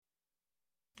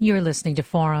You're listening to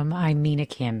Forum. I'm Mina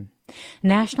Kim.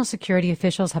 National security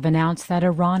officials have announced that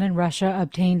Iran and Russia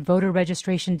obtained voter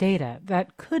registration data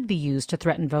that could be used to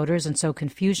threaten voters and sow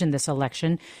confusion this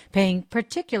election, paying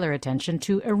particular attention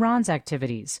to Iran's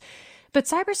activities. But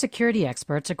cybersecurity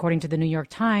experts, according to the New York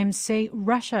Times, say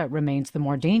Russia remains the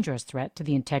more dangerous threat to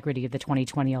the integrity of the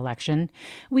 2020 election.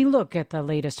 We look at the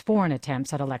latest foreign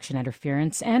attempts at election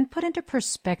interference and put into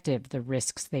perspective the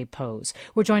risks they pose.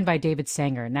 We're joined by David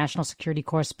Sanger, national security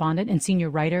correspondent and senior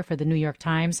writer for the New York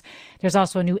Times. There's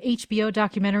also a new HBO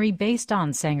documentary based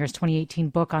on Sanger's 2018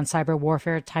 book on cyber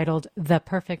warfare titled The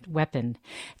Perfect Weapon.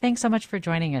 Thanks so much for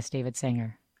joining us, David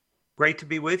Sanger. Great to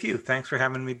be with you. Thanks for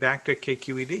having me back to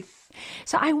KQED.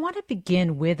 So I want to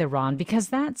begin with Iran because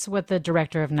that's what the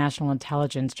Director of National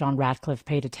Intelligence, John Ratcliffe,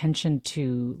 paid attention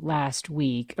to last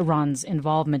week, Iran's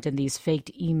involvement in these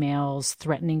faked emails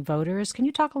threatening voters. Can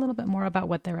you talk a little bit more about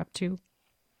what they're up to?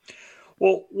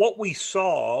 Well, what we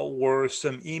saw were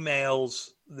some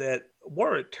emails that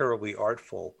weren't terribly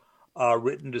artful,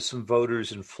 written to some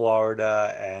voters in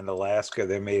Florida and Alaska.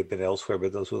 There may have been elsewhere,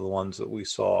 but those were the ones that we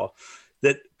saw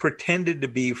that pretended to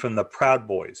be from the Proud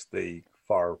Boys, the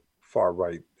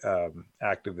far-right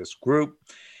activist group,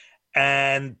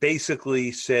 and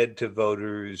basically said to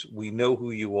voters, we know who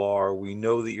you are. We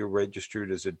know that you're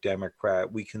registered as a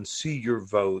Democrat. We can see your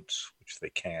votes, which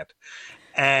they can't.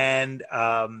 And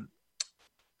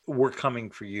we're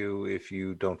coming for you if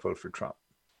you don't vote for Trump.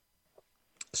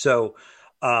 So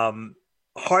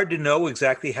hard to know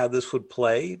exactly how this would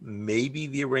play. Maybe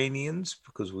the Iranians,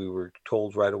 because we were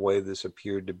told right away this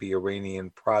appeared to be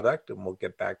Iranian product, and we'll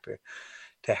get back to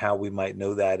how we might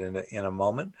know that in a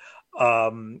moment.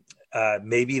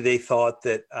 Maybe they thought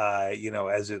that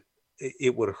as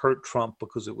it would hurt Trump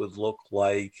because it would look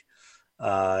like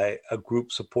a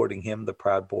group supporting him. The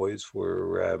Proud Boys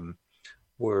were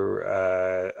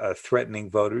threatening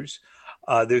voters.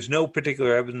 There's no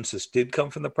particular evidence this did come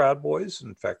from the Proud Boys.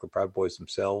 In fact, the Proud Boys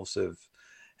themselves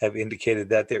have indicated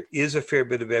that. There is a fair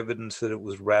bit of evidence that it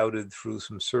was routed through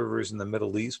some servers in the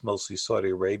Middle East, mostly Saudi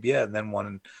Arabia, and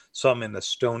then some in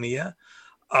Estonia.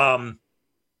 And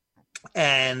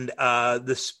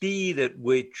the speed at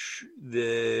which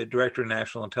the Director of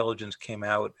National Intelligence came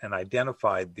out and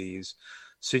identified these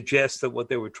suggests that what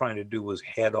they were trying to do was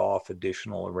head off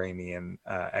additional Iranian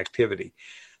activity.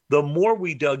 The more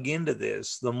we dug into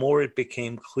this, the more it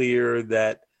became clear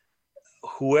that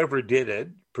whoever did it,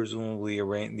 presumably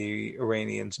the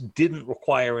Iranians, didn't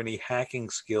require any hacking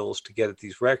skills to get at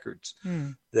these records.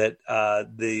 That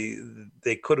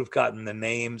they could have gotten the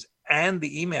names and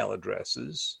the email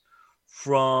addresses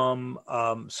from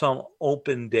some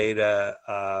open data,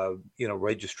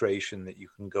 registration that you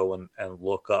can go and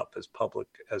look up as public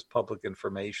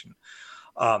information.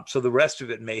 So the rest of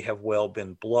it may have well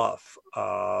been bluff,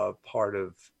 part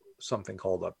of something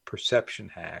called a perception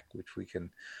hack, which we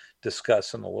can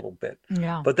discuss in a little bit.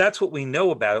 Yeah. But that's what we know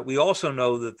about it. We also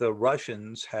know that the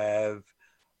Russians have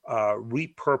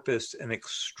repurposed an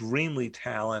extremely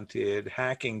talented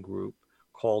hacking group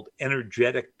called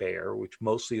Energetic Bear, which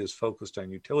mostly is focused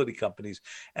on utility companies.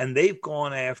 And they've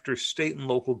gone after state and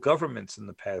local governments in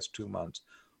the past 2 months,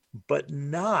 but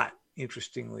not,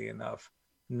 interestingly enough,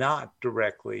 not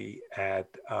directly at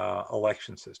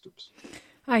election systems.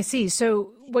 I see.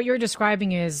 So what you're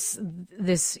describing is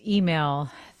this email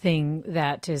thing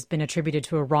that has been attributed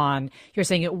to Iran. You're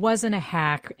saying it wasn't a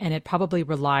hack and it probably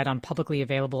relied on publicly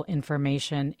available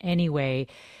information anyway.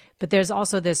 But there's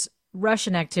also this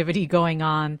Russian activity going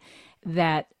on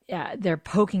that they're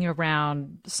poking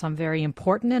around some very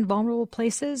important and vulnerable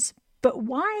places. But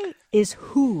why is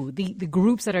the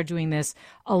groups that are doing this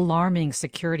alarming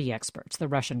security experts, the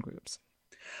Russian groups?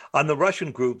 On the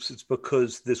Russian groups, it's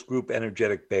because this group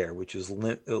Energetic Bear, which is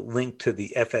linked to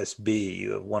the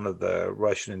FSB, one of the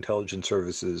Russian intelligence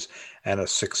services and a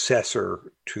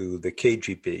successor to the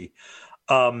KGB,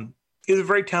 is a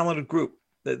very talented group.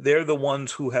 They're the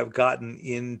ones who have gotten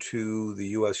into the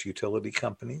U.S. utility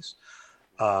companies.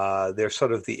 They're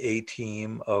sort of the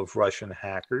A-team of Russian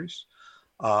hackers.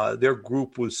 Their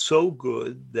group was so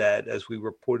good that, as we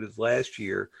reported last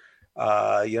year,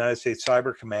 United States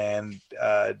Cyber Command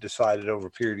decided over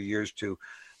a period of years to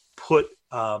put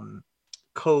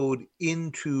code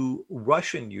into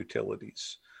Russian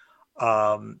utilities,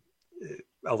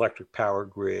 electric power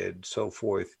grid, so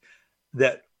forth,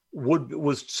 that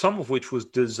was some of which was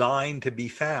designed to be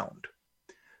found,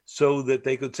 so that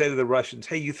they could say to the Russians,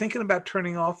 "Hey, you thinking about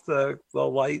turning off the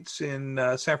lights in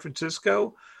San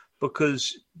Francisco?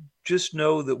 Because just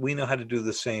know that we know how to do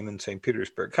the same in St.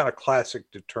 Petersburg." Kind of classic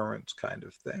deterrence kind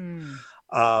of thing.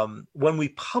 When we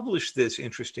published this,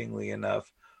 interestingly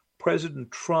enough, President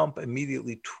Trump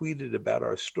immediately tweeted about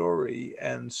our story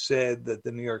and said that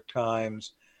the New York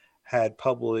Times had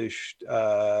published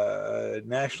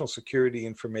national security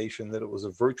information that it was a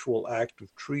virtual act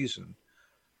of treason.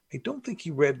 I don't think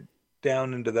he read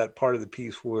down into that part of the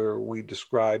piece where we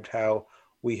described how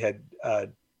we had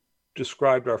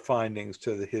described our findings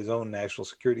to his own National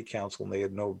Security Council, and they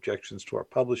had no objections to our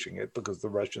publishing it because the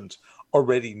Russians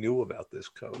already knew about this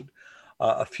code.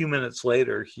 A few minutes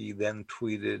later, he then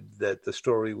tweeted that the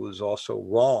story was also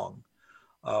wrong,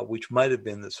 which might have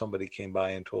been that somebody came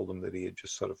by and told him that he had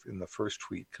just sort of, in the first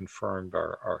tweet, confirmed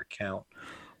our account.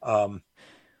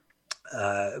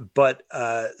 But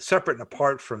separate and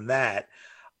apart from that,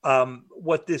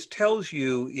 what this tells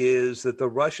you is that the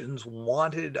Russians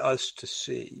wanted us to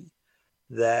see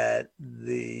that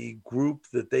the group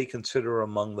that they consider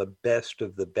among the best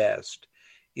of the best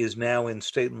is now in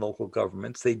state and local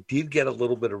governments. They did get a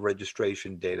little bit of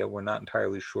registration data. We're not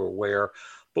entirely sure where,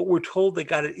 but we're told they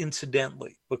got it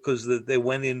incidentally because they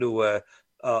went into a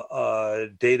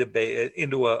database,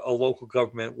 into a local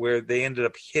government where they ended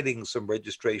up hitting some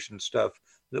registration stuff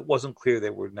that wasn't clear they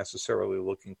were necessarily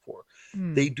looking for.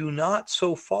 They do not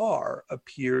so far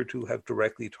appear to have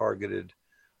directly targeted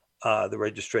the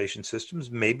registration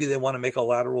systems. Maybe they want to make a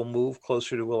lateral move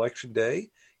closer to election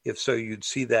day. If so, you'd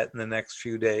see that in the next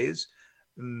few days.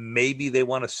 Maybe they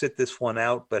want to sit this one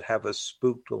out, but have us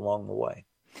spooked along the way.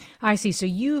 I see. So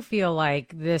you feel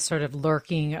like this sort of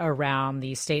lurking around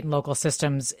the state and local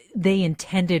systems, they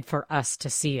intended for us to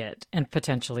see it and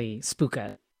potentially spook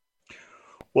it.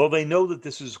 Well, they know that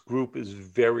this group is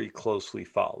very closely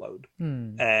followed,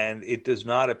 and it does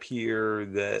not appear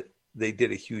that they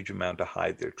did a huge amount to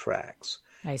hide their tracks.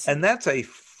 I see. And that's a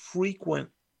frequent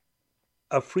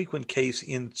case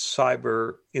in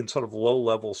sort of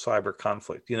low-level cyber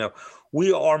conflict.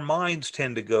 Our minds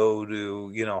tend to go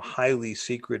to, highly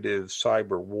secretive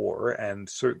cyber war. And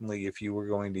certainly if you were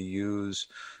going to use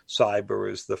cyber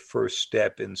as the first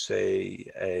step in, say,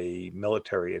 a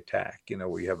military attack,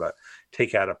 where you have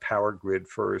take out a power grid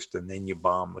first and then you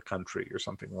bomb the country or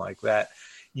something like that,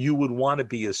 you would want to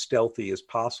be as stealthy as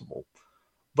possible.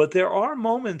 But there are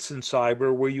moments in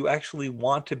cyber where you actually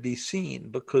want to be seen,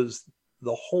 because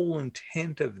the whole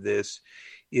intent of this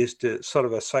is to sort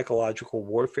of a psychological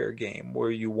warfare game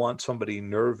where you want somebody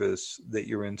nervous that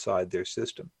you're inside their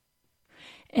system.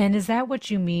 And is that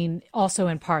what you mean also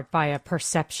in part by a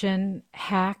perception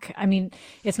hack? I mean,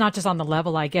 it's not just on the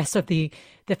level, I guess, of the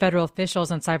federal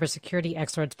officials and cybersecurity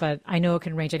experts, but I know it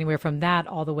can range anywhere from that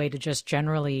all the way to just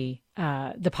generally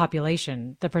the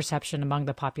population, the perception among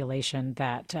the population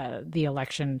that the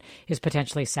election is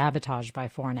potentially sabotaged by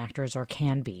foreign actors or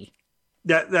can be.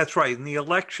 That's right. And the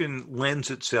election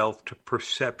lends itself to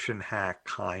perception hack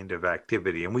kind of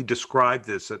activity. And we described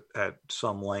this at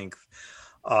some length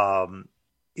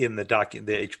in the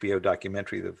HBO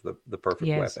documentary, The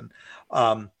Perfect Weapon.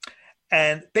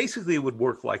 And basically it would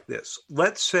work like this.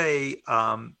 Let's say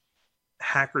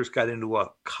hackers got into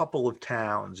a couple of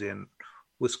towns in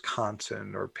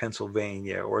Wisconsin or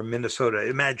Pennsylvania or Minnesota.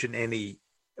 Imagine any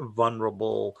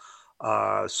vulnerable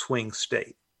swing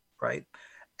state, right?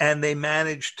 And they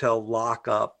managed to lock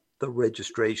up the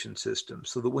registration system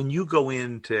so that when you go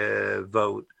in to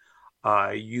vote,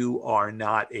 you are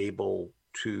not able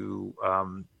to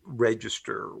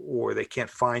register, or they can't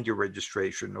find your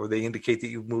registration, or they indicate that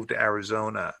you've moved to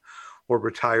Arizona or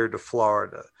retired to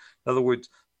Florida. In other words,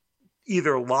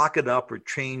 either lock it up or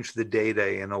change the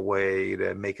data in a way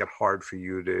to make it hard for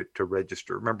you to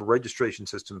register. Remember, registration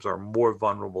systems are more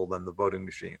vulnerable than the voting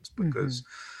machines because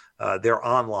they're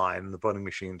online, and the voting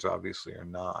machines obviously are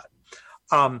not.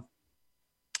 And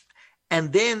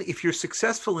then if you're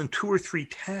successful in 2 or 3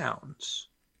 towns,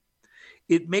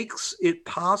 it makes it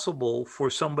possible for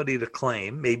somebody to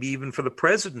claim, maybe even for the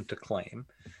president to claim,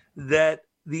 that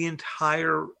the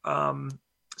entire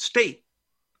state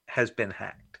has been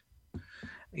hacked.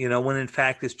 When in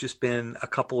fact it's just been a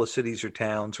couple of cities or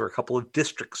towns or a couple of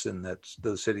districts in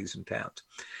those cities and towns.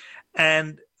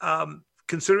 And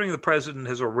considering the president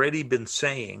has already been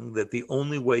saying that the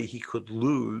only way he could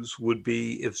lose would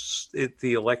be if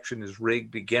the election is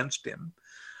rigged against him,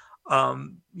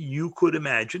 you could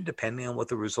imagine, depending on what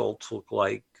the results look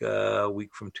like a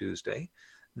week from Tuesday,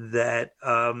 that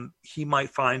he might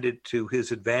find it to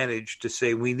his advantage to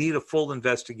say, we need a full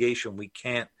investigation. We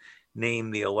can't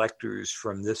name the electors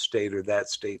from this state or that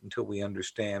state until we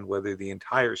understand whether the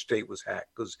entire state was hacked,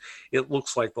 because it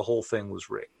looks like the whole thing was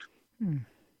rigged.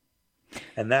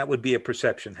 And that would be a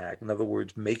perception hack. In other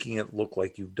words, making it look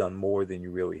like you've done more than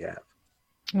you really have.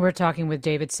 We're talking with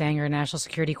David Sanger, national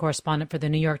security correspondent for the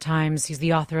New York Times. He's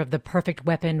the author of The Perfect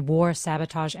Weapon: War,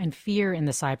 Sabotage, and Fear in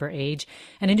the Cyber Age.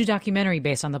 And a new documentary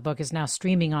based on the book is now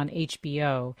streaming on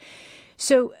HBO.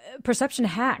 So perception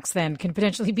hacks then can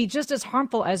potentially be just as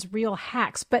harmful as real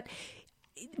hacks. But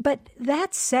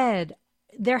that said,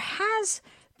 there has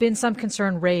been some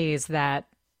concern raised that,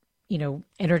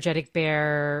 energetic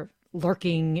bear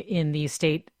lurking in the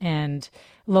state and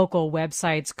local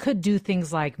websites could do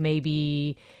things like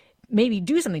maybe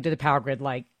do something to the power grid,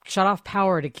 like shut off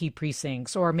power to key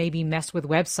precincts, or maybe mess with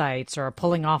websites, or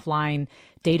pulling offline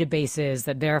databases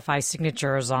that verify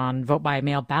signatures on vote by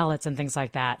mail ballots and things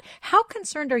like that. How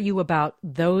concerned are you about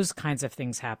those kinds of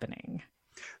things happening?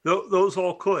 Those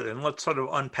all could, and let's sort of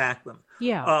unpack them.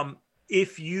 Yeah.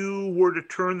 If you were to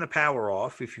turn the power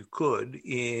off, if you could,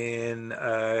 in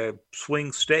a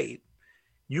swing state,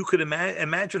 you could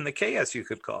imagine the chaos you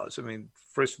could cause. I mean,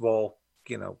 first of all,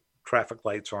 traffic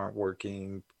lights aren't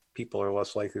working, people are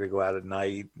less likely to go out at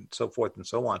night, and so forth and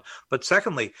so on. But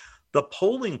secondly, the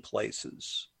polling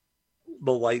places,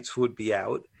 the lights would be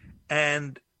out,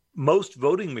 and most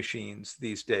voting machines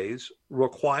these days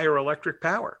require electric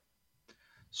power.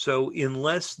 So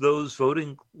unless those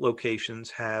voting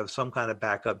locations have some kind of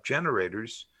backup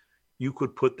generators, you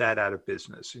could put that out of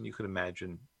business, and you can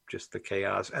imagine just the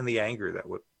chaos and the anger that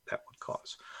would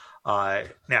cause.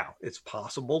 Now, it's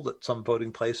possible that some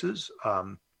voting places,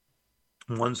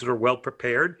 ones that are well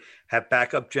prepared, have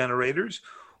backup generators,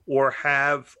 or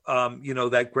have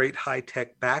that great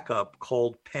high-tech backup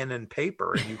called pen and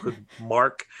paper, and you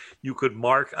could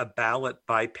mark a ballot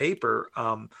by paper,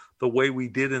 the way we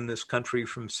did in this country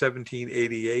from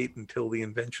 1788 until the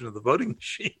invention of the voting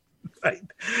machine, right?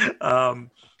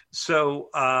 So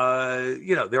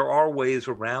there are ways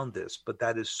around this, but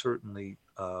that is certainly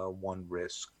one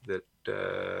risk that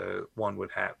one would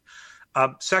have.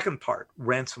 Second part,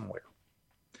 ransomware.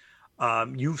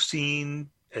 You've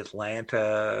seen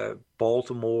Atlanta,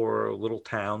 Baltimore, little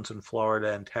towns in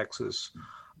Florida and Texas,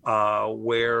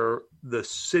 where the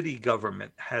city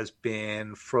government has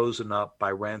been frozen up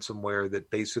by ransomware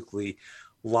that basically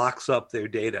locks up their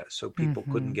data, so people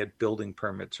couldn't get building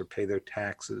permits or pay their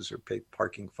taxes or pay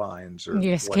parking fines or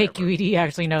yes, whatever. KQED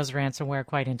actually knows ransomware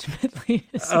quite intimately.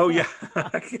 Oh, yeah.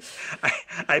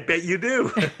 I bet you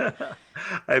do.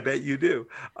 I bet you do.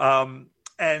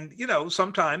 And,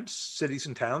 sometimes cities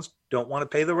and towns don't want to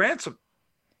pay the ransom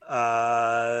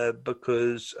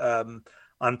because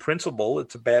on principle,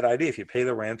 it's a bad idea. If you pay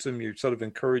the ransom, you're sort of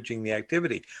encouraging the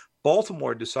activity.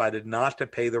 Baltimore decided not to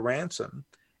pay the ransom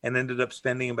and ended up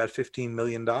spending about $15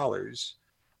 million,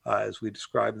 as we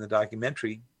describe in the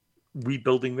documentary,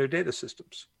 rebuilding their data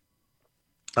systems.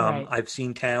 Right. I've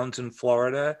seen towns in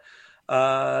Florida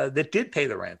that did pay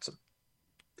the ransom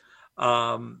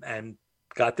and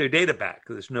got their data back.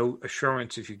 There's no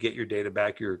assurance if you get your data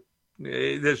back,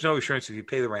 there's no assurance if you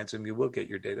pay the ransom, you will get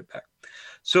your data back.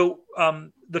 So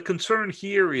the concern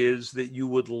here is that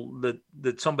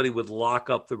that somebody would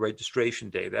lock up the registration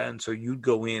data, and so you'd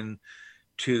go in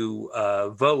to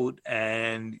vote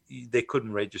and they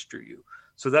couldn't register you.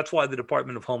 So that's why the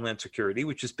Department of Homeland Security,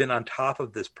 which has been on top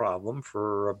of this problem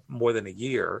for more than a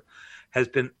year, has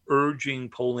been urging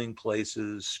polling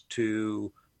places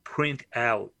to print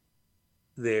out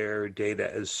their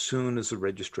data as soon as the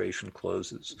registration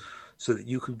closes, so that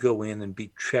you could go in and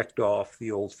be checked off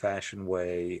the old-fashioned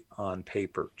way on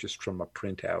paper, just from a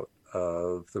printout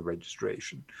of the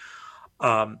registration.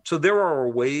 So there are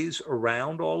ways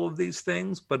around all of these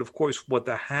things, but of course what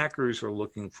the hackers are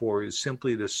looking for is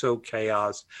simply to sow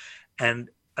chaos and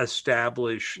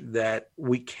establish that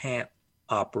we can't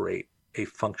operate a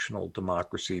functional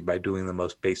democracy by doing the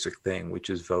most basic thing,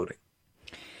 which is voting.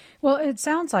 Well, it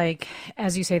sounds like,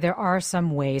 as you say, there are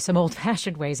some ways, some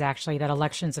old-fashioned ways, actually, that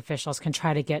elections officials can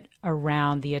try to get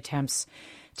around the attempts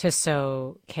to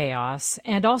sow chaos.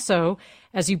 And also,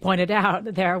 as you pointed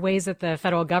out, there are ways that the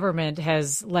federal government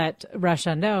has let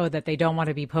Russia know that they don't want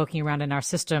to be poking around in our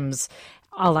systems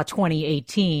a la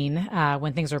 2018,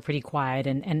 when things were pretty quiet.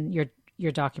 And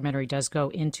your documentary does go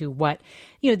into what,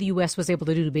 the U.S. was able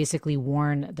to do to basically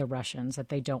warn the Russians that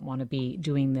they don't want to be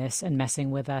doing this and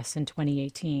messing with us in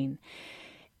 2018.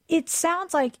 It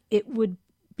sounds like it would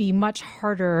be much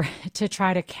harder to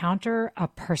try to counter a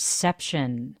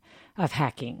perception of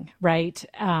hacking, right?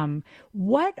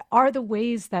 What are the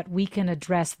ways that we can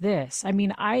address this? I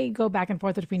mean, I go back and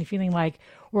forth between feeling like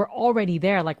we're already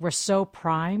there, like we're so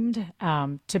primed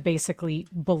to basically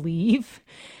believe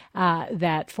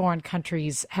that foreign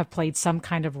countries have played some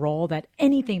kind of role, that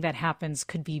anything that happens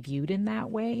could be viewed in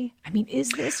that way? I mean, is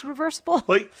this reversible?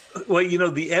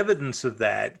 Well, the evidence of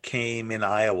that came in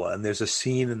Iowa, and there's a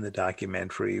scene in the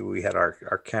documentary. We had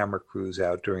our camera crews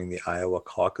out during the Iowa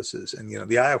caucuses, and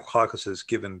the Iowa caucuses,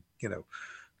 given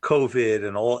COVID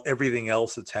and everything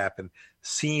else that's happened,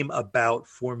 seem about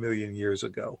 4 million years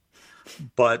ago.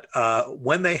 But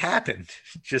when they happened,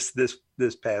 just this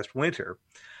past winter,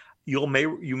 you may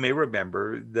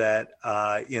remember that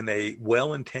in a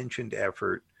well-intentioned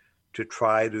effort to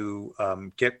try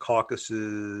to get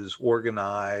caucuses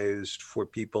organized for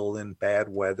people in bad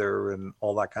weather and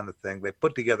all that kind of thing, they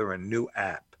put together a new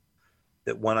app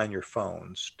that went on your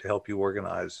phones to help you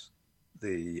organize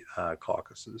the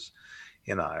caucuses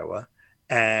in Iowa.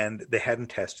 And they hadn't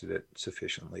tested it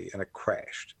sufficiently, and it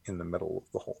crashed in the middle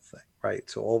of the whole thing, right?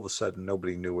 So all of a sudden,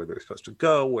 nobody knew where they were supposed to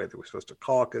go, where they were supposed to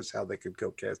caucus, how they could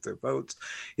go cast their votes.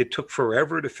 It took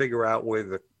forever to figure out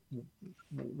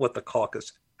what the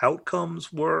caucus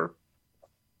outcomes were.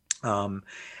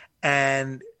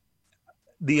 And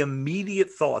the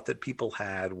immediate thought that people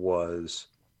had was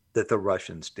that the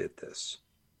Russians did this.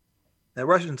 The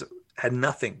Russians had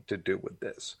nothing to do with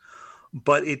this.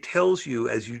 But it tells you,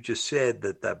 as you just said,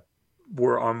 that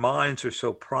where our minds are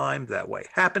so primed that way.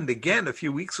 Happened again a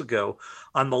few weeks ago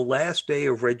on the last day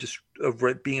of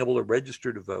being able to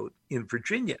register to vote in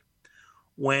Virginia,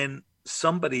 when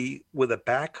somebody with a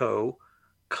backhoe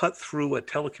cut through a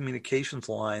telecommunications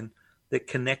line that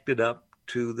connected up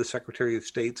to the Secretary of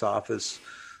State's office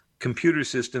computer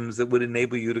systems that would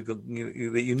enable you to go,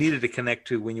 that you needed to connect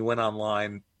to when you went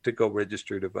online to go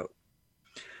register to vote.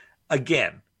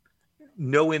 Again,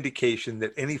 no indication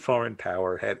that any foreign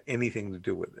power had anything to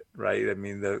do with it, right? I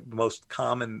mean, the most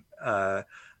common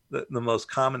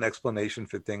explanation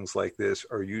for things like this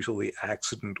are usually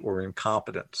accident or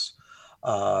incompetence.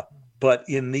 But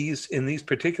in these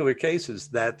particular cases,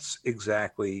 that's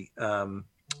exactly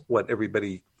what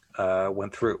everybody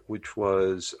went through, which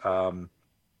was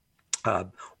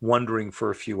wondering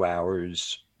for a few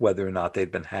hours whether or not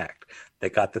they'd been hacked. They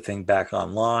got the thing back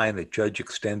online. The judge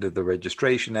extended the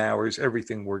registration hours.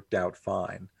 Everything worked out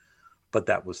fine. But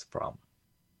that was the problem.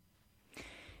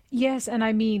 Yes, and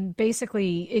I mean,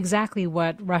 basically exactly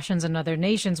what Russians and other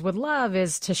nations would love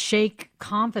is to shake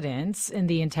confidence in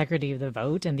the integrity of the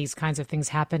vote, and these kinds of things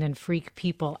happen and freak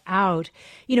people out.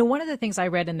 One of the things I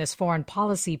read in this foreign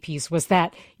policy piece was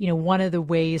that, one of the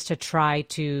ways to try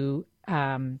to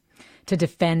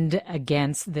defend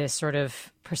against this sort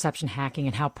of perception hacking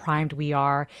and how primed we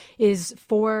are is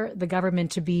for the government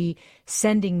to be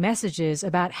sending messages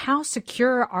about how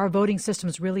secure our voting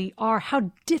systems really are,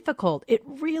 how difficult it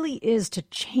really is to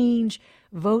change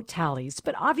vote tallies.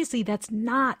 But obviously that's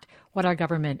not what our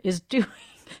government is doing,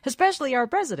 especially our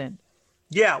president.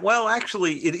 Yeah, well,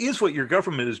 actually, it is what your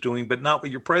government is doing, but not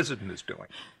what your president is doing.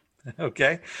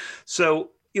 Okay?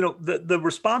 So, the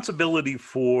responsibility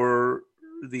for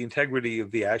the integrity of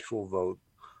the actual vote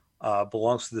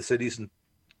belongs to the cities and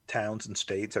towns and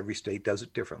states. Every state does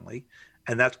it differently.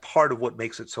 And that's part of what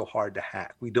makes it so hard to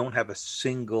hack. We don't have a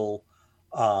single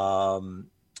federal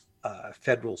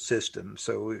system.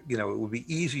 So, it would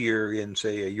be easier in,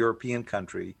 say, a European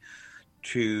country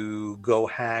to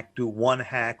do one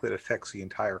hack that affects the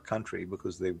entire country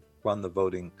because they run the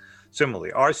voting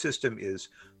similarly. Our system is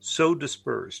so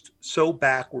dispersed, so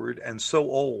backward, and so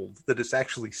old that it's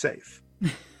actually safe.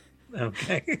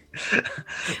 Okay.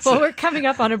 Well, we're coming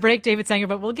up on a break, David Sanger,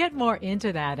 but we'll get more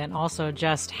into that and also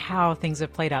just how things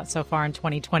have played out so far in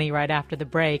 2020 right after the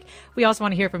break. We also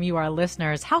want to hear from you, our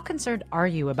listeners. How concerned are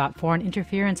you about foreign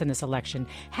interference in this election?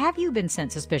 Have you been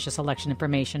sent suspicious election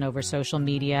information over social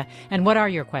media? And what are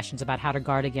your questions about how to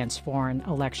guard against foreign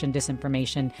election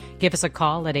disinformation? Give us a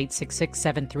call at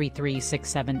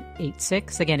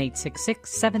 866-733-6786. Again,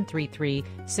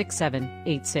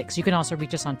 866-733-6786. You can also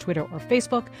reach us on Twitter or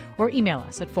Facebook, or email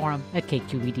us at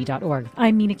forum@kqed.org.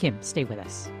 I'm Mina Kim. Stay with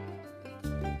us.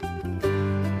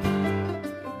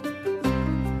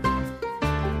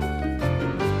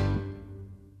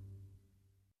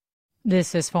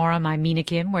 This is Forum. I'm Mina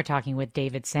Kim. We're talking with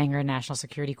David Sanger, national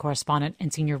security correspondent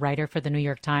and senior writer for the New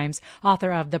York Times,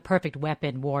 author of The Perfect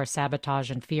Weapon: War, Sabotage,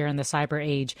 and Fear in the Cyber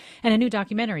Age. And a new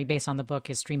documentary based on the book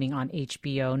is streaming on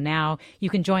HBO now. You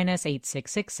can join us.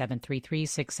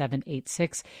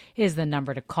 866-733-6786 is the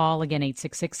number to call. Again,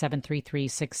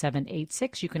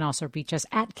 866-733-6786. You can also reach us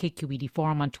at KQED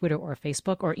Forum on Twitter or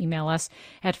Facebook, or email us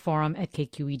at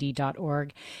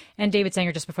forum@kqed.org. And David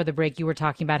Sanger, just before the break, you were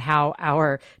talking about how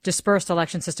our dispersed first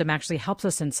election system actually helps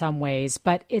us in some ways,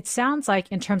 but it sounds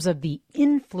like in terms of the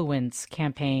influence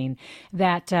campaign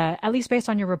that, at least based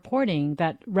on your reporting,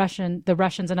 that the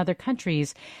Russians and other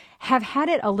countries have had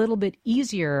it a little bit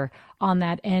easier on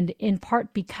that end, in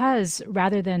part because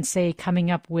rather than, say,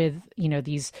 coming up with,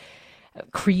 these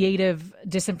creative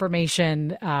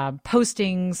disinformation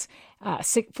postings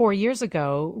 4 years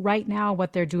ago, right now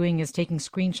what they're doing is taking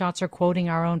screenshots or quoting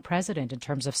our own president in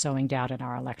terms of sowing doubt in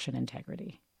our election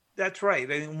integrity. That's right.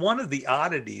 I mean, one of the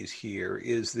oddities here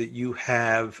is that you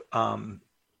have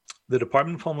the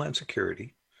Department of Homeland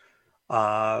Security,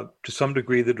 to some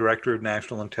degree the Director of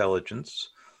National Intelligence,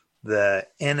 the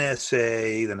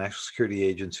NSA, the National Security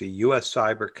Agency, U.S.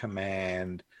 Cyber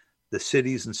Command, the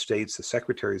cities and states, the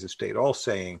secretaries of state, all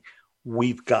saying,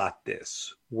 we've got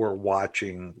this. We're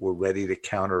watching. We're ready to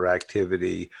counter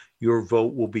activity. Your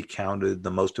vote will be counted.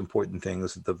 The most important thing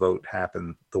is that the vote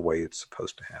happen the way it's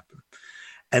supposed to happen.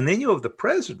 And then you have the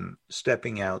president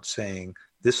stepping out saying,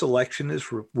 this election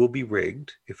will be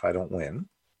rigged if I don't win,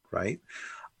 right?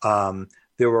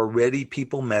 There are already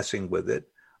people messing with it.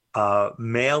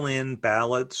 Mail-in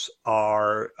ballots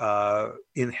are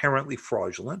inherently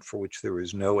fraudulent, for which there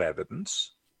is no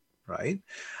evidence, right?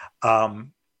 Or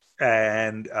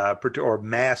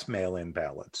mass mail-in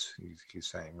ballots, he's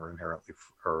saying, are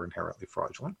inherently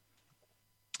fraudulent.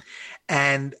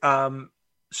 And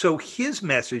so his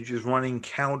message is running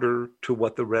counter to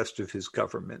what the rest of his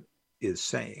government is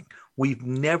saying. We've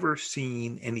never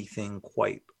seen anything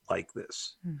quite like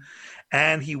this.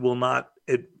 And he will not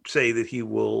say that he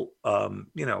will,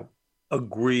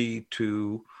 agree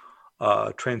to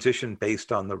transition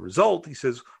based on the result. He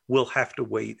says, we'll have to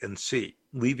wait and see,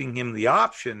 leaving him the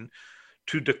option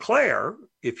to declare,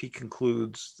 if he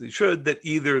concludes he should, that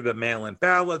either the mail-in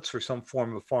ballots or some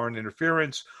form of foreign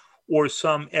interference or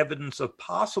some evidence of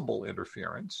possible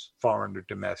interference, foreign or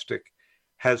domestic,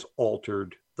 has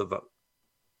altered the vote.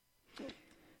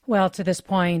 Well, to this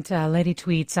point, Lady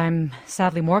tweets, I'm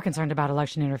sadly more concerned about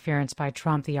election interference by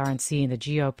Trump, the RNC, and the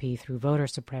GOP through voter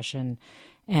suppression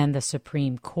and the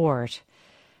Supreme Court.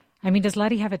 I mean, does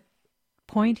Letty have a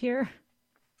point here?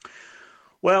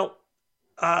 Well,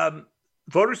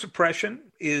 voter suppression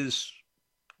is,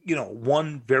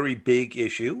 one very big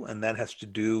issue, and that has to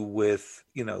do with,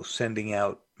 sending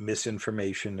out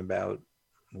misinformation about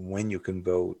when you can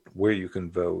vote, where you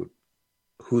can vote,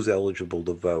 who's eligible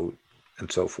to vote,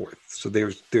 and so forth. So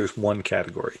there's one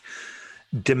category.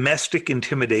 Domestic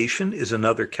intimidation is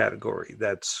another category.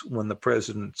 That's when the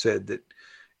president said that,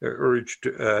 urged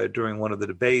during one of the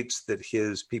debates that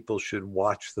his people should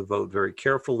watch the vote very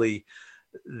carefully.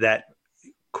 That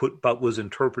but was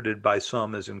interpreted by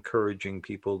some as encouraging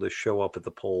people to show up at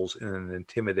the polls in an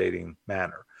intimidating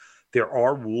manner. There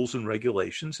are rules and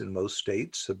regulations in most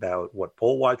states about what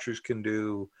poll watchers can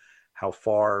do, how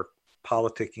far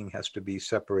politicking has to be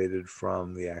separated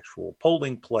from the actual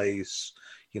polling place,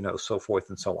 so forth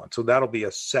and so on. So that'll be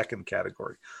a second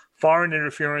category. Foreign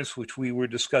interference, which we were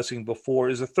discussing before,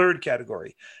 is a third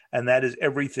category. And that is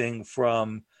everything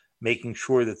from making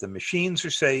sure that the machines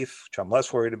are safe, which I'm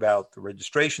less worried about, the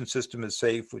registration system is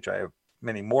safe, which I have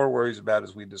many more worries about,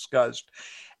 as we discussed,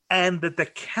 and that the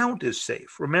count is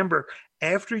safe. Remember,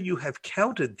 after you have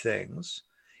counted things,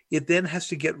 it then has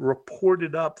to get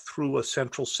reported up through a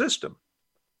central system.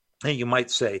 And you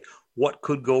might say, what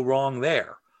could go wrong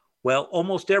there? Well,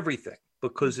 almost everything,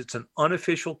 because it's an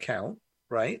unofficial count,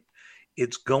 right?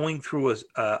 It's going through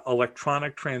a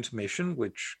electronic transmission,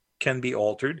 which can be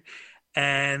altered.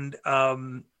 And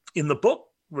in the book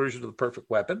version of The Perfect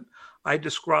Weapon, I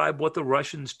describe what the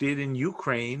Russians did in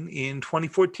Ukraine in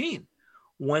 2014,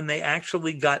 when they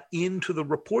actually got into the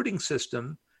reporting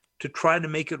system to try to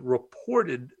make it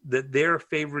reported that their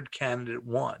favored candidate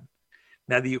won.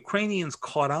 Now, the Ukrainians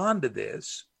caught on to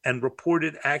this and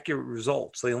reported accurate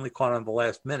results. They only caught on the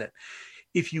last minute.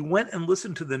 If you went and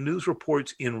listened to the news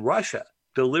reports in Russia,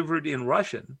 delivered in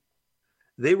Russian,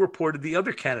 they reported the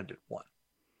other candidate won.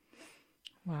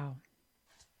 Wow.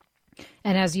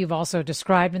 And as you've also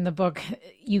described in the book,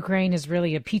 Ukraine is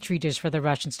really a petri dish for the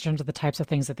Russians in terms of the types of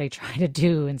things that they try to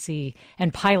do and see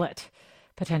and pilot.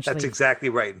 Potentially. That's exactly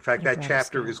right. In fact, that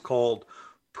chapter is called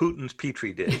Putin's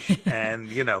Petri Dish. And,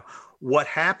 what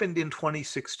happened in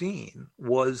 2016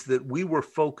 was that we were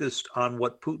focused on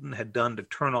what Putin had done to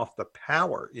turn off the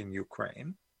power in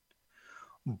Ukraine,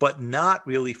 but not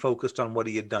really focused on what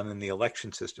he had done in the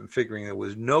election system, figuring there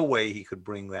was no way he could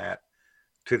bring that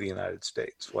to the United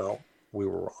States. Well, we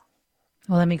were wrong.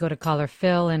 Well, let me go to caller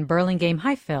Phil in Burlingame.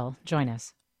 Hi, Phil. Join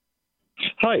us.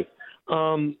 Hi.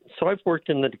 So I've worked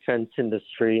in the defense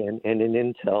industry and in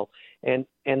intel, and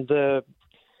the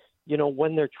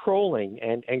when they're trolling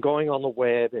and going on the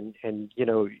web and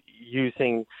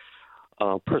using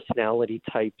personality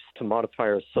types to modify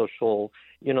our social,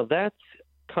 that's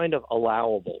kind of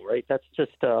allowable, right? That's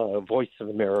just Voice of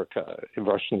America in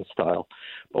Russian style.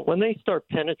 But when they start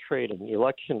penetrating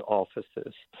election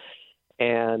offices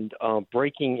and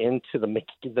breaking into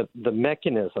the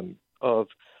mechanism of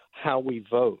how we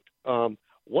vote,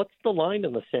 what's the line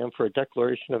in the sand for a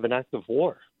declaration of an act of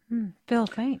war? Phil,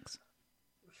 thanks.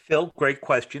 Phil, great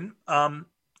question.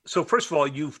 So first of all,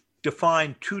 you've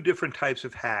defined two different types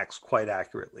of hacks quite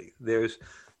accurately. There's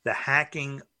the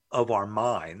hacking of our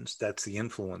minds, that's the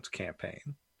influence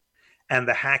campaign, and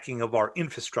the hacking of our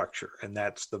infrastructure, and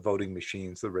that's the voting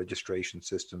machines, the registration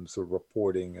systems, the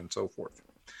reporting, and so forth.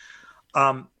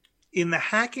 In the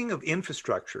hacking of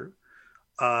infrastructure,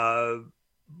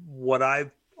 what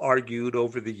I've argued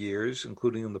over the years,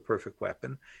 including in The Perfect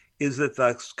Weapon, is that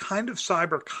the kind of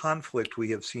cyber conflict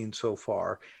we have seen so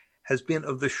far has been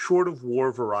of the short of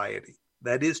war variety.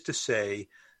 That is to say,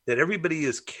 that everybody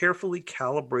has carefully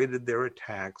calibrated their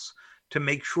attacks to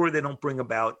make sure they don't bring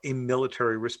about a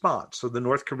military response. So the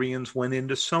North Koreans went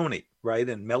into Sony, right,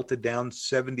 and melted down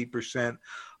 70%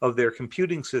 of their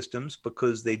computing systems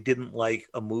because they didn't like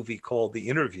a movie called The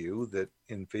Interview that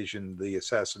envisioned the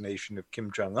assassination of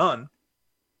Kim Jong-un.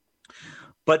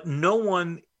 But no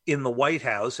one in the White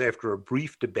House, after a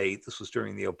brief debate, this was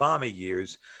during the Obama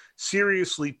years,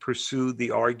 seriously pursued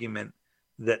the argument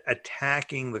that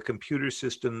attacking the computer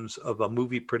systems of a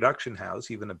movie production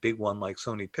house, even a big one like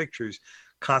Sony Pictures,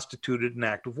 constituted an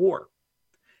act of war.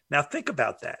 Now think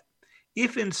about that.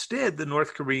 If instead the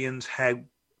North Koreans had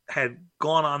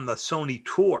gone on the Sony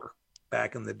tour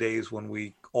back in the days when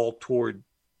we all toured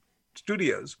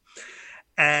studios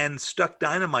and stuck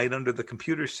dynamite under the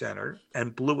computer center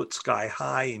and blew it sky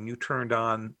high, and you turned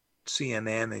on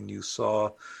CNN and you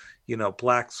saw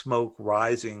black smoke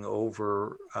rising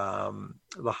over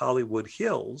the Hollywood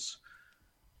Hills,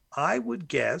 I would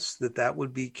guess that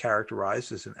would be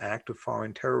characterized as an act of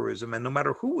foreign terrorism. And no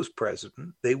matter who was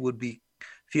president, they would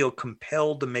feel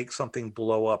compelled to make something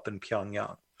blow up in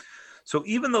Pyongyang. So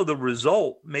even though the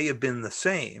result may have been the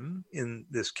same in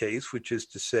this case, which is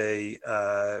to say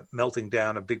melting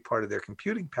down a big part of their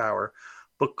computing power,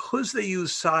 because they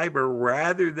used cyber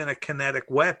rather than a kinetic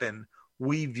weapon,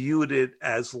 we viewed it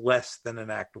as less than an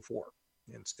act of war,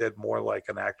 instead more like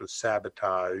an act of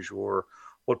sabotage, or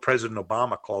what President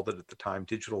Obama called it at the time,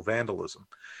 digital vandalism.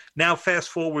 Now, fast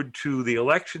forward to the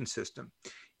election system.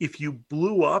 If you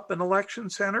blew up an election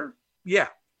center, yeah,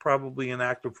 probably an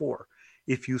act of war.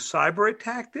 If you cyber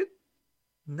attacked it,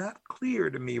 not clear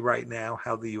to me right now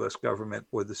how the U.S. government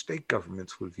or the state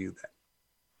governments would view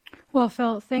that. Well,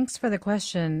 Phil, thanks for the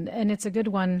question, and it's a good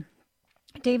one.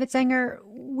 David Sanger,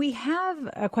 we have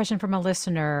a question from a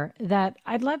listener that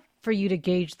I'd love for you to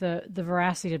gauge the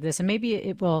veracity of this, and maybe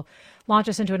it will launch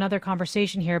us into another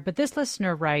conversation here. But this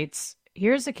listener writes,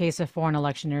 here's a case of foreign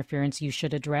election interference you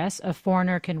should address. A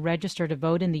foreigner can register to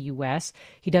vote in the U.S.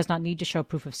 He does not need to show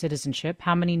proof of citizenship.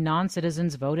 How many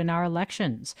non-citizens vote in our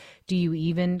elections? Do you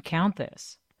even count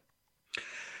this?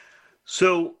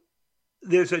 So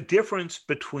there's a difference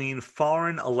between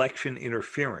foreign election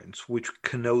interference, which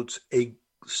connotes a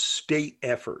state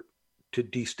effort to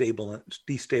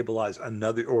destabilize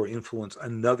another or influence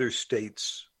another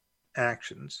state's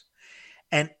actions,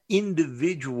 and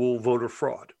individual voter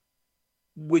fraud,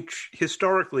 which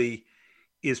historically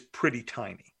is pretty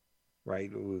tiny, right?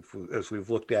 As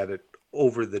we've looked at it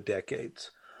over the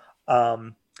decades.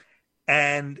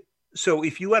 And so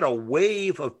if you had a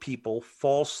wave of people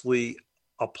falsely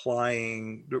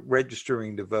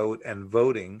registering to vote and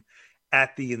voting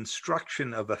at the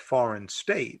instruction of a foreign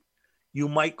state, you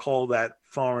might call that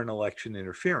foreign election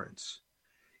interference.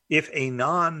 If a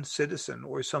non-citizen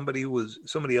or somebody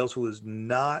else who was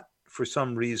not for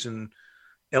some reason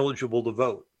eligible to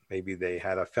vote, maybe they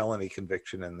had a felony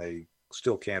conviction and they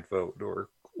still can't vote,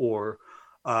 or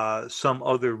some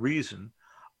other reason,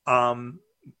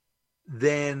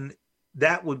 then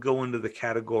that would go into the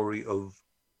category of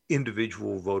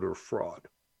individual voter fraud.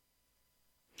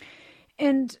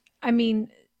 And I mean,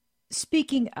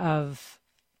 speaking of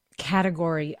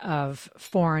category of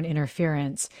foreign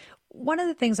interference, one of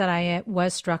the things that I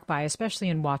was struck by, especially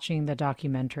in watching the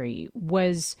documentary,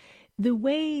 was the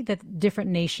way that different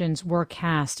nations were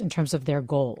cast in terms of their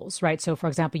goals, right? So, for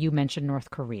example, you mentioned North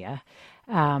Korea,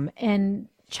 and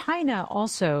China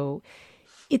also.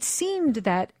 It seemed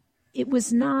that it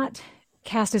was not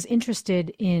cast as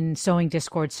interested in sowing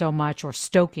discord so much, or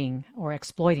stoking or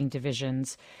exploiting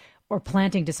divisions, or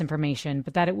planting disinformation,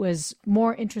 but that it was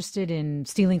more interested in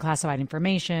stealing classified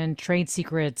information, trade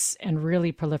secrets, and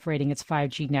really proliferating its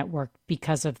 5G network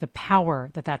because of the power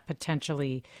that that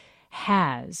potentially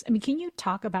has. I mean, can you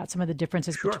talk about some of the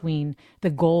differences Sure. between the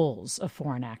goals of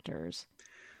foreign actors?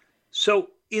 So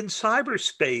in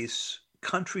cyberspace,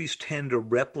 countries tend to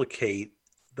replicate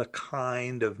the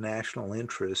kind of national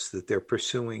interests that they're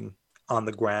pursuing on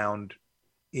the ground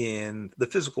in the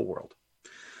physical world.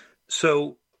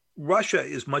 So Russia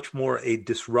is much more a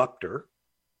disruptor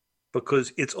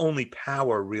because its only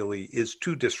power really is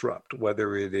to disrupt,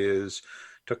 whether it is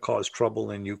to cause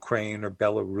trouble in Ukraine or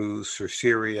Belarus or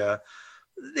Syria.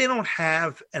 They don't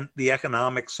have the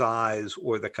economic size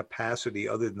or the capacity,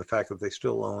 other than the fact that they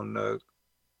still own a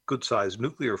good-sized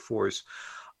nuclear force,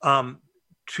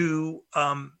 to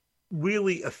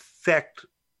really affect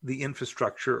the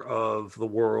infrastructure of the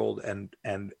world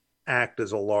and act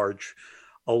as a large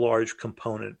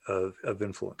component of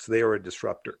influence. They are a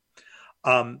disruptor.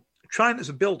 China's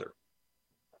a builder.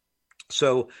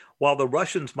 So while the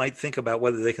Russians might think about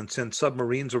whether they can send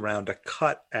submarines around to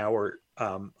cut our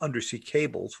undersea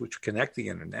cables, which connect the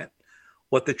internet,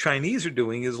 what the Chinese are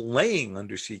doing is laying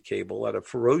undersea cable at a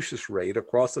ferocious rate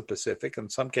across the Pacific, in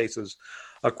some cases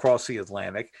across the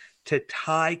Atlantic, to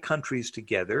tie countries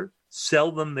together,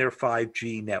 sell them their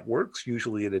 5G networks,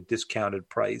 usually at a discounted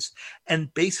price,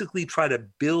 and basically try to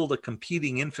build a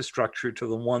competing infrastructure to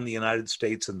the one the United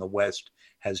States and the West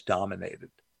has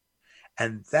dominated.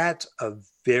 And that's a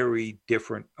very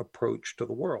different approach to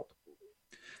the world.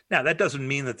 Now, that doesn't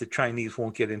mean that the Chinese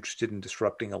won't get interested in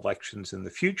disrupting elections in the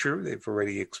future. They've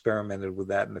already experimented with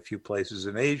that in a few places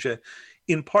in Asia,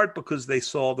 in part because they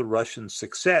saw the Russian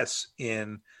success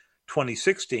in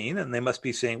 2016, and they must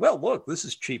be saying, well, look, this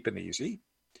is cheap and easy.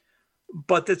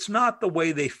 But that's not the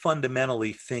way they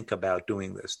fundamentally think about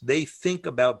doing this. They think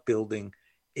about building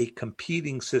a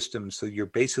competing system, so you're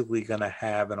basically going to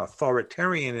have an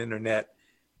authoritarian internet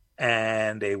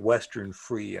and a Western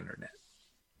free internet.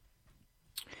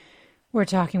 We're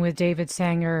talking with David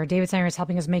Sanger. David Sanger is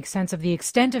helping us make sense of the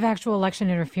extent of actual election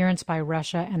interference by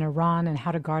Russia and Iran and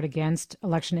how to guard against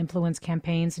election influence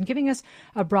campaigns, and giving us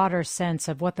a broader sense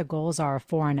of what the goals are of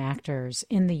foreign actors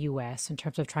in the U.S. in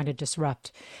terms of trying to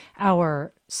disrupt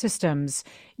our systems.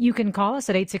 You can call us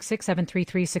at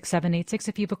 866-733-6786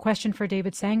 if you have a question for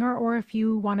David Sanger, or if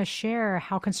you want to share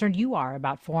how concerned you are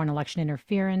about foreign election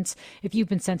interference, if you've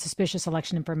been sent suspicious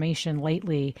election information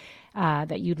lately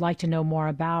that you'd like to know more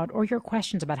about, or your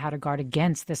questions about how to guard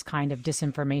against this kind of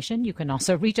disinformation. You can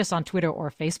also reach us on Twitter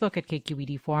or Facebook at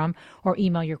KQED Forum, or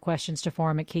email your questions to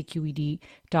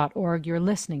forum@kqed.org. You're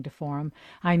listening to Forum.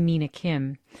 I'm Mina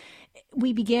Kim.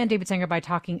 We began, David Sanger, by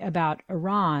talking about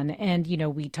Iran, and,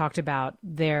 we talked about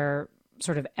their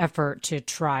sort of effort to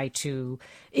try to,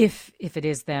 if it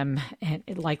is them, and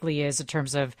it likely is, in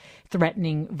terms of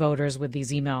threatening voters with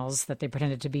these emails that they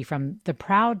pretended to be from the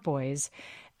Proud Boys.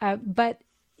 But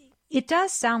it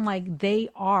does sound like they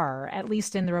are, at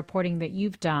least in the reporting that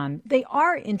you've done, they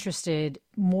are interested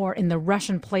more in the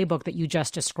Russian playbook that you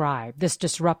just described, this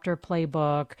disruptor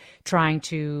playbook, trying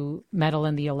to meddle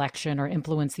in the election or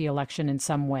influence the election in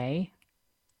some way.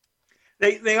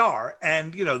 They are.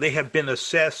 And, they have been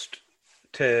assessed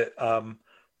to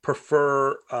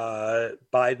prefer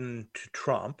Biden to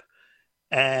Trump.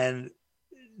 And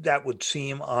that would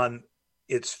seem on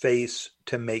its face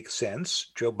to make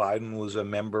sense. Joe Biden was a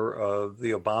member of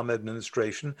the Obama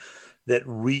administration that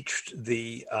reached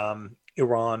the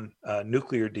Iran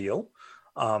nuclear deal.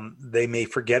 They may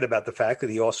forget about the fact that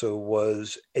he also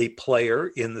was a player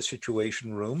in the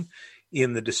Situation Room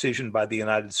in the decision by the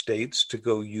United States to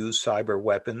go use cyber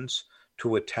weapons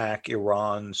to attack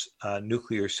Iran's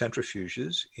nuclear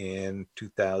centrifuges in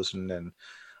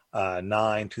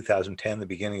 2009, 2010, the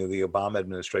beginning of the Obama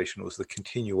administration. Was the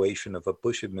continuation of a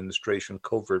Bush administration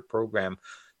covert program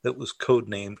that was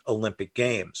codenamed Olympic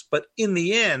Games. But in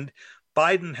the end,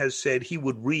 Biden has said he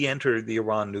would re-enter the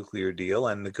Iran nuclear deal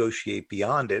and negotiate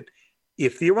beyond it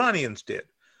if the Iranians did.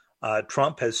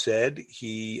 Trump has said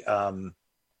he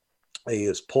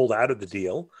has pulled out of the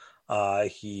deal.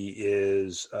 He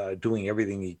is doing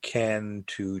everything he can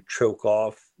to choke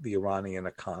off the Iranian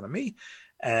economy.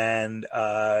 And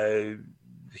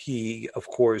he, of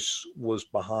course, was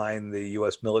behind the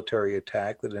U.S. military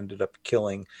attack that ended up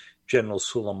killing General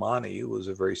Soleimani, who was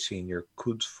a very senior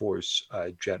Quds Force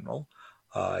general,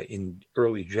 in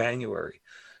early January.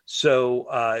 So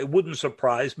it wouldn't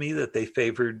surprise me that they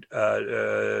favored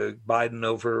Biden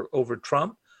over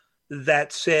Trump.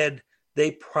 That said,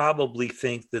 they probably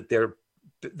think that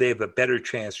they have a better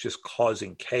chance just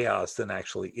causing chaos than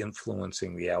actually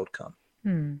influencing the outcome.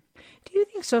 Do you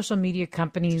think social media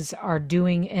companies are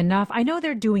doing enough? I know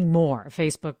they're doing more.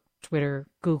 Facebook, Twitter,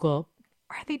 Google.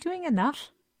 Are they doing enough?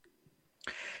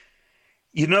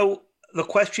 You know, the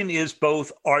question is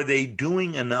both, are they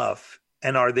doing enough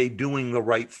and are they doing the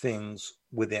right things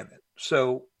within it?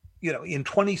 So, you know,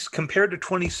 compared to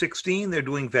 2016, they're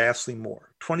doing vastly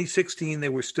more. 2016, they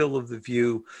were still of the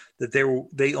view that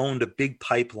they owned a big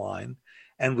pipeline.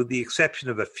 And with the exception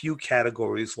of a few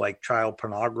categories like child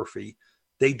pornography,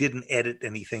 they didn't edit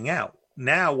anything out.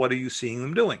 Now, what are you seeing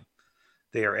them doing?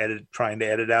 They are trying to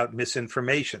edit out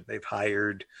misinformation. They've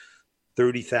hired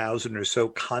 30,000 or so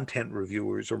content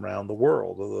reviewers around the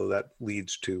world, although that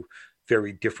leads to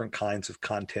very different kinds of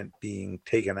content being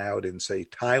taken out in, say,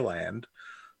 Thailand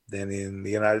than in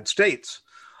the United States.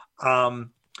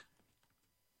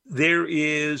 There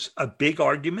is a big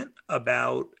argument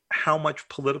about how much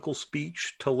political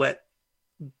speech to let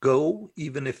go,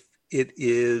 even if it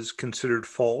is considered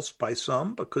false by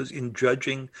some, because in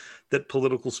judging that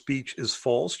political speech is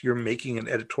false, you're making an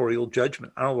editorial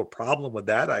judgment. I don't have a problem with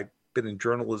that. I've been in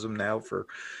journalism now for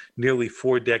nearly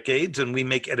 4 decades, and we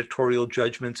make editorial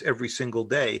judgments every single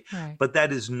day. Right. But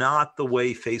that is not the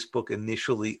way Facebook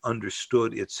initially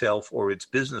understood itself or its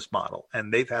business model.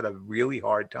 And they've had a really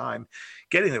hard time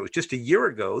getting there. It was just a year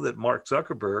ago that Mark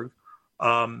Zuckerberg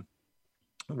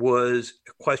was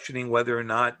questioning whether or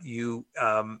not you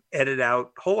edit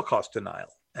out Holocaust denial.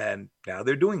 And now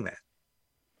they're doing that.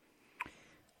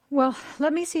 Well,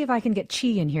 let me see if I can get Chi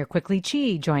in here quickly.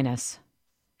 Chi, join us.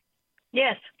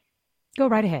 Yes. Go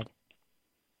right ahead.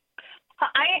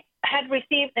 I had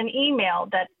received an email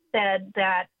that said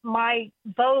that my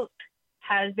vote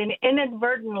has been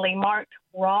inadvertently marked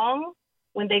wrong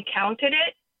when they counted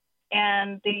it.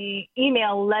 And the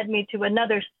email led me to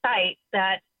another site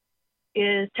that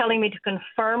is telling me to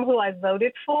confirm who I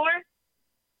voted for.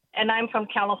 And I'm from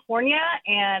California,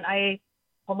 and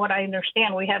from what I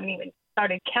understand, we haven't even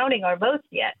started counting our votes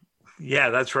yet. Yeah,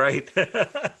 that's right.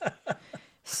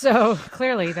 So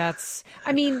clearly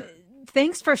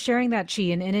thanks for sharing that, Chi.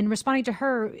 And in responding to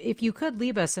her, if you could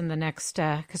leave us in the next,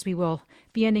 because we will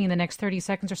be ending in the next 30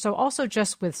 seconds or so, also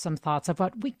just with some thoughts of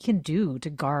what we can do to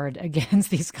guard against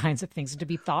these kinds of things and to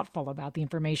be thoughtful about the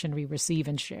information we receive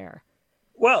and share.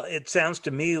 Well, it sounds to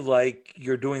me like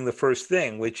you're doing the first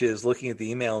thing, which is looking at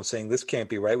the email and saying, this can't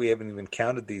be right. We haven't even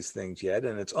counted these things yet.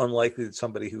 And it's unlikely that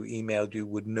somebody who emailed you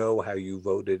would know how you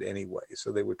voted anyway.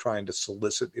 So they were trying to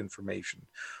solicit information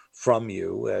from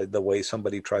you the way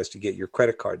somebody tries to get your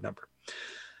credit card number.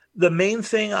 The main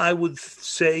thing I would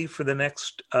say for the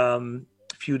next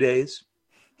few days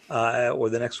or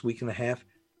the next week and a half,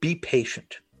 be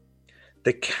patient.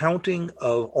 The counting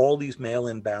of all these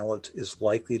mail-in ballots is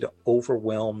likely to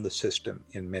overwhelm the system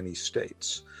in many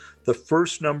states. The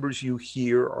first numbers you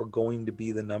hear are going to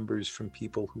be the numbers from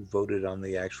people who voted on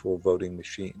the actual voting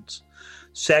machines.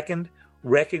 Second,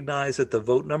 recognize that the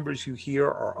vote numbers you hear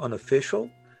are unofficial.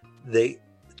 They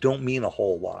don't mean a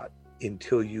whole lot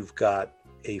until you've got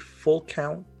a full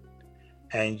count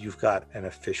and you've got an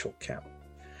official count.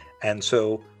 And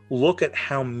so look at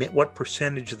what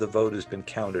percentage of the vote has been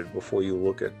counted before you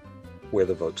look at where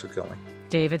the votes are going.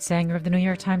 David Sanger of the New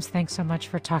York Times, thanks so much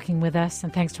for talking with us,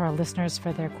 and thanks to our listeners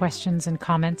for their questions and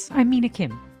comments. I'm Mina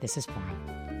Kim. This is Forum.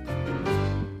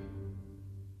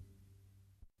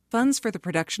 Funds for the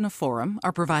production of Forum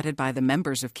are provided by the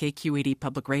members of KQED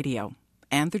Public Radio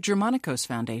and the Germanicos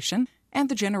Foundation and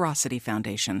the Generosity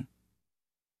Foundation.